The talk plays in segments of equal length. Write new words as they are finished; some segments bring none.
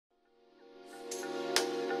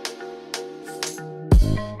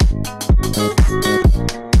Good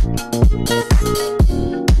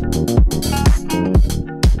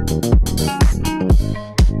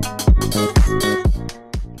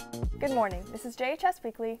morning, this is JHS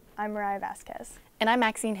Weekly. I'm Mariah Vasquez. And I'm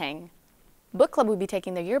Maxine Hang. Book Club will be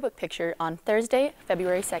taking their yearbook picture on Thursday,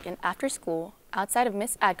 February 2nd after school outside of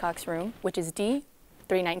Miss Adcock's room, which is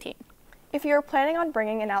D319. If you are planning on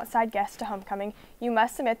bringing an outside guest to homecoming, you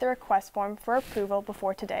must submit the request form for approval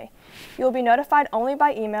before today. You will be notified only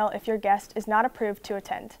by email if your guest is not approved to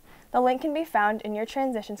attend. The link can be found in your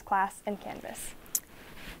transitions class in Canvas.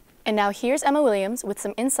 And now here's Emma Williams with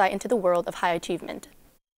some insight into the world of high achievement.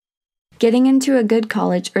 Getting into a good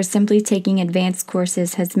college or simply taking advanced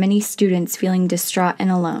courses has many students feeling distraught and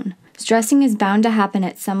alone. Stressing is bound to happen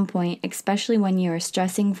at some point, especially when you are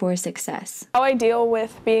stressing for success. How I deal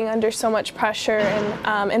with being under so much pressure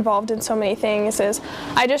and involved in so many things is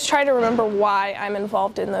I just try to remember why I'm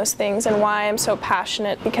involved in those things and why I'm so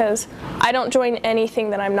passionate, because I don't join anything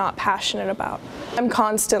that I'm not passionate about. I'm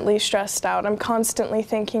constantly stressed out. I'm constantly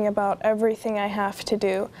thinking about everything I have to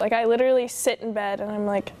do. Like, I literally sit in bed and I'm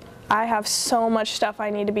like, I have so much stuff I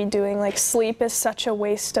need to be doing. Like, sleep is such a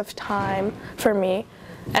waste of time for me.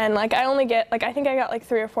 And like, I only get, like, I think I got like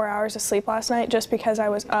 3 or 4 hours of sleep last night just because I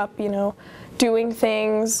was up, you know, doing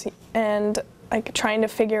things and like trying to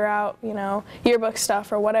figure out, you know, yearbook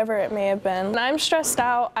stuff or whatever it may have been. When I'm stressed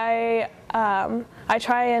out, I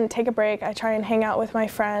try and take a break. I try and hang out with my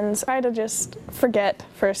friends. I try to just forget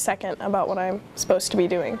for a second about what I'm supposed to be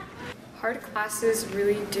doing. Hard classes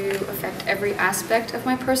really do affect every aspect of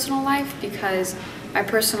my personal life because my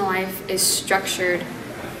personal life is structured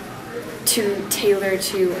to tailor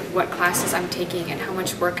to what classes I'm taking and how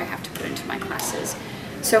much work I have to put into my classes.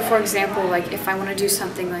 So for example, like if I want to do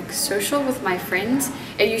something like social with my friends,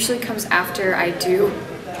 it usually comes after I do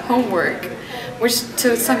homework, which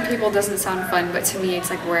to some people doesn't sound fun, but to me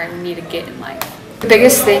it's like where I need to get in life. The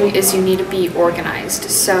biggest thing is you need to be organized.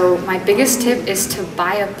 So my biggest tip is to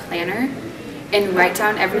buy a planner and write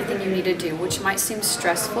down everything you need to do, which might seem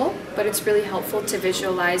stressful, but it's really helpful to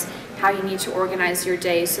visualize how you need to organize your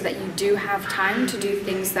day so that you do have time to do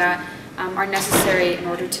things that are necessary in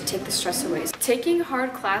order to take the stress away. Taking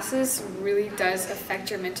hard classes really does affect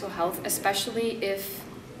your mental health, especially if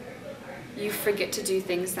you forget to do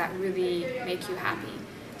things that really make you happy.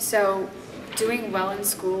 So doing well in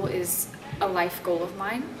school is a life goal of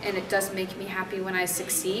mine, and it does make me happy when I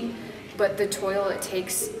succeed, but the toil it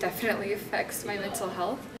takes definitely affects my mental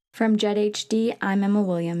health. From JHD, I'm Emma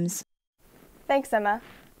Williams. Thanks, Emma.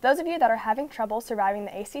 Those of you that are having trouble surviving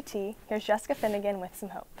the ACT, here's Jessica Finnegan with some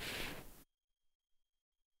hope.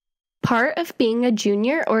 Part of being a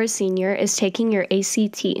junior or a senior is taking your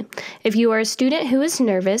ACT. If you are a student who is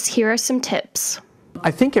nervous, here are some tips. I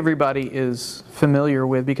think everybody is familiar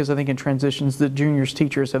with, because I think in transitions the juniors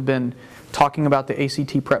teachers have been talking about the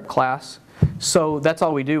ACT prep class. So that's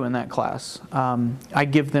all we do in that class. I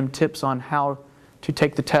give them tips on how to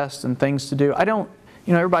take the test and things to do.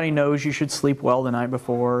 Everybody knows you should sleep well the night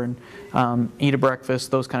before and eat a breakfast,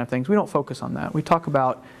 those kind of things. We don't focus on that. We talk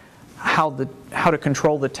about how to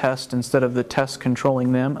control the test instead of the test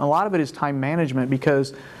controlling them. A lot of it is time management,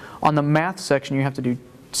 because on the math section you have to do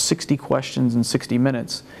 60 questions in 60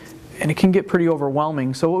 minutes, and it can get pretty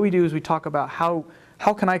overwhelming. So what we do is we talk about how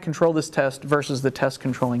can I control this test versus the test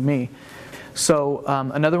controlling me. So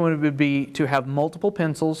another one would be to have multiple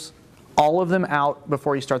pencils, all of them out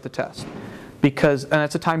before you start the test, and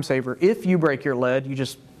that's a time saver. If you break your lead, you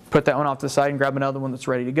just put that one off to the side and grab another one that's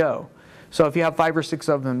ready to go. So if you have 5 or 6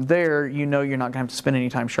 of them there, you know you're not going to have to spend any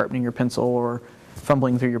time sharpening your pencil or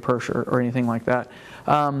fumbling through your purse or anything like that.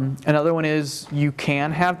 Another one is you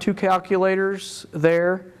can have 2 calculators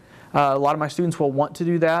there. A lot of my students will want to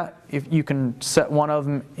do that. If you can set one of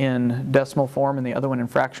them in decimal form and the other one in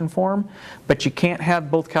fraction form, but you can't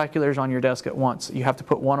have both calculators on your desk at once. You have to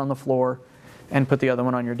put one on the floor and put the other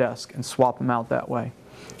one on your desk and swap them out that way.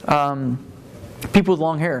 People with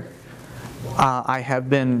long hair. I have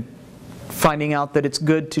been finding out that it's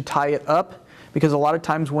good to tie it up, because a lot of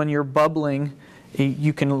times when you're bubbling,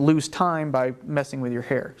 you can lose time by messing with your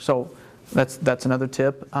hair. So that's another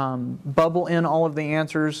tip. Bubble in all of the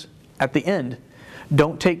answers at the end.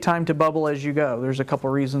 Don't take time to bubble as you go. There's a couple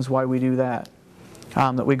reasons why we do that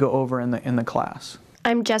that we go over in the class.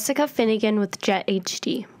 I'm Jessica Finnegan with Jet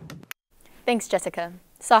HD. Thanks, Jessica.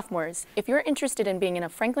 Sophomores, if you're interested in being in a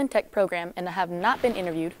Franklin Tech program and have not been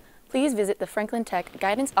interviewed, please visit the Franklin Tech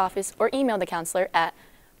Guidance Office or email the counselor at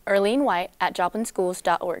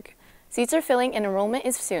erlenewhite@joplinschools.org. Seats are filling and enrollment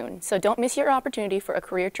is soon, so don't miss your opportunity for a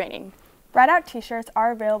career training. Write-out t-shirts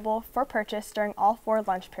are available for purchase during all 4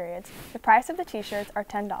 lunch periods. The price of the t-shirts are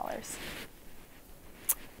 $10.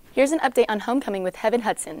 Here's an update on homecoming with Heaven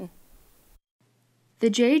Hudson. The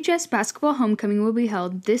JHS basketball homecoming will be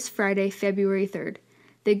held this Friday, February 3rd.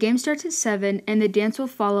 The game starts at 7 and the dance will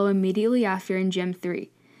follow immediately after in Gym 3.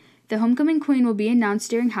 The homecoming queen will be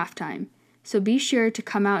announced during halftime, so be sure to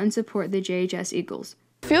come out and support the JHS Eagles.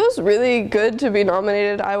 It feels really good to be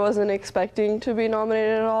nominated. I wasn't expecting to be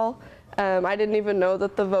nominated at all. I didn't even know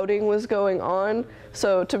that the voting was going on.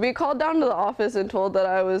 So to be called down to the office and told that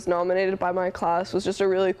I was nominated by my class was just a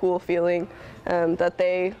really cool feeling, that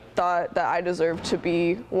they thought that I deserved to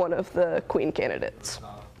be one of the queen candidates.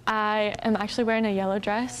 I am actually wearing a yellow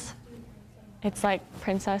dress. It's like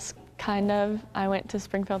princess kind of. I went to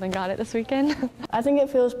Springfield and got it this weekend. I think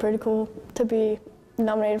it feels pretty cool to be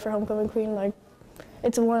nominated for homecoming queen. Like,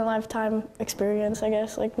 it's a one-in-a-lifetime experience, I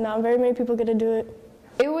guess. Like, not very many people get to do it.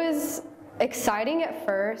 It was exciting at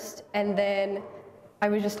first, and then I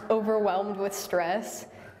was just overwhelmed with stress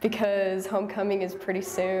because homecoming is pretty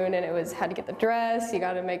soon, and had to get the dress, you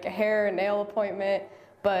got to make a hair and nail appointment.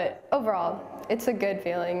 But overall, it's a good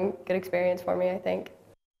feeling, good experience for me, I think.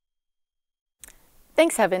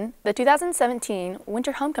 Thanks, Heaven. The 2017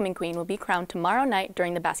 Winter Homecoming Queen will be crowned tomorrow night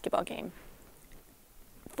during the basketball game.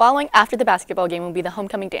 Following after the basketball game will be the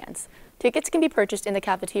homecoming dance. Tickets can be purchased in the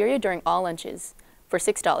cafeteria during all lunches for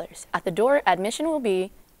 $6. At the door, admission will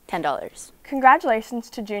be $10. Congratulations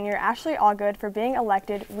to junior Ashley Allgood for being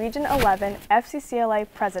elected Region 11 FCCLA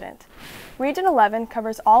President. Region 11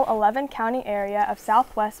 covers all 11 county area of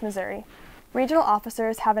Southwest Missouri. Regional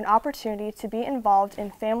officers have an opportunity to be involved in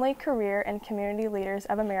family, career, and community leaders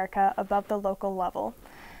of America above the local level.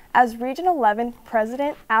 As Region 11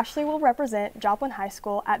 President, Ashley will represent Joplin High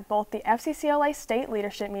School at both the FCCLA State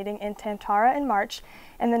Leadership Meeting in Tantara in March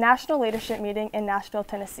and the National Leadership Meeting in Nashville,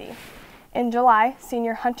 Tennessee. In July,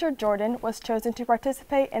 senior Hunter Jordan was chosen to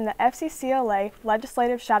participate in the FCCLA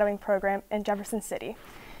Legislative Shadowing Program in Jefferson City.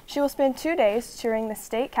 She will spend 2 days touring the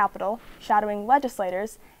state capitol, shadowing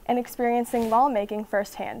legislators, and experiencing lawmaking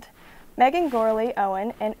firsthand. Megan Gorley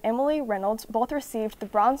Owen and Emily Reynolds both received the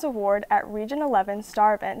Bronze Award at Region 11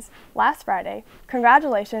 Star Events last Friday.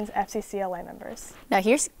 Congratulations, FCCLA members. Now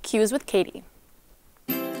here's Cues with Katie.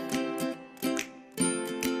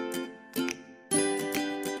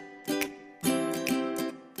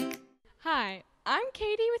 Hi, I'm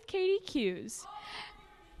Katie with Katie Cues.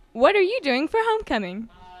 What are you doing for homecoming?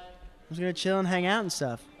 I'm just gonna chill and hang out and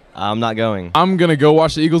stuff. I'm not going. I'm going to go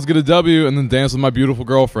watch the Eagles get a W and then dance with my beautiful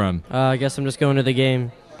girlfriend. I guess I'm just going to the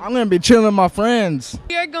game. I'm going to be chilling with my friends.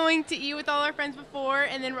 We are going to eat with all our friends before,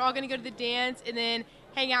 and then we're all going to go to the dance and then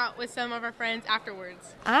hang out with some of our friends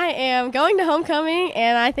afterwards. I am going to homecoming,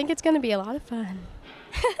 and I think it's going to be a lot of fun.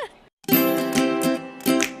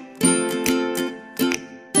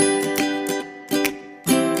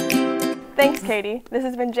 Thanks, Katie. This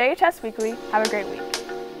has been JHS Weekly. Have a great week.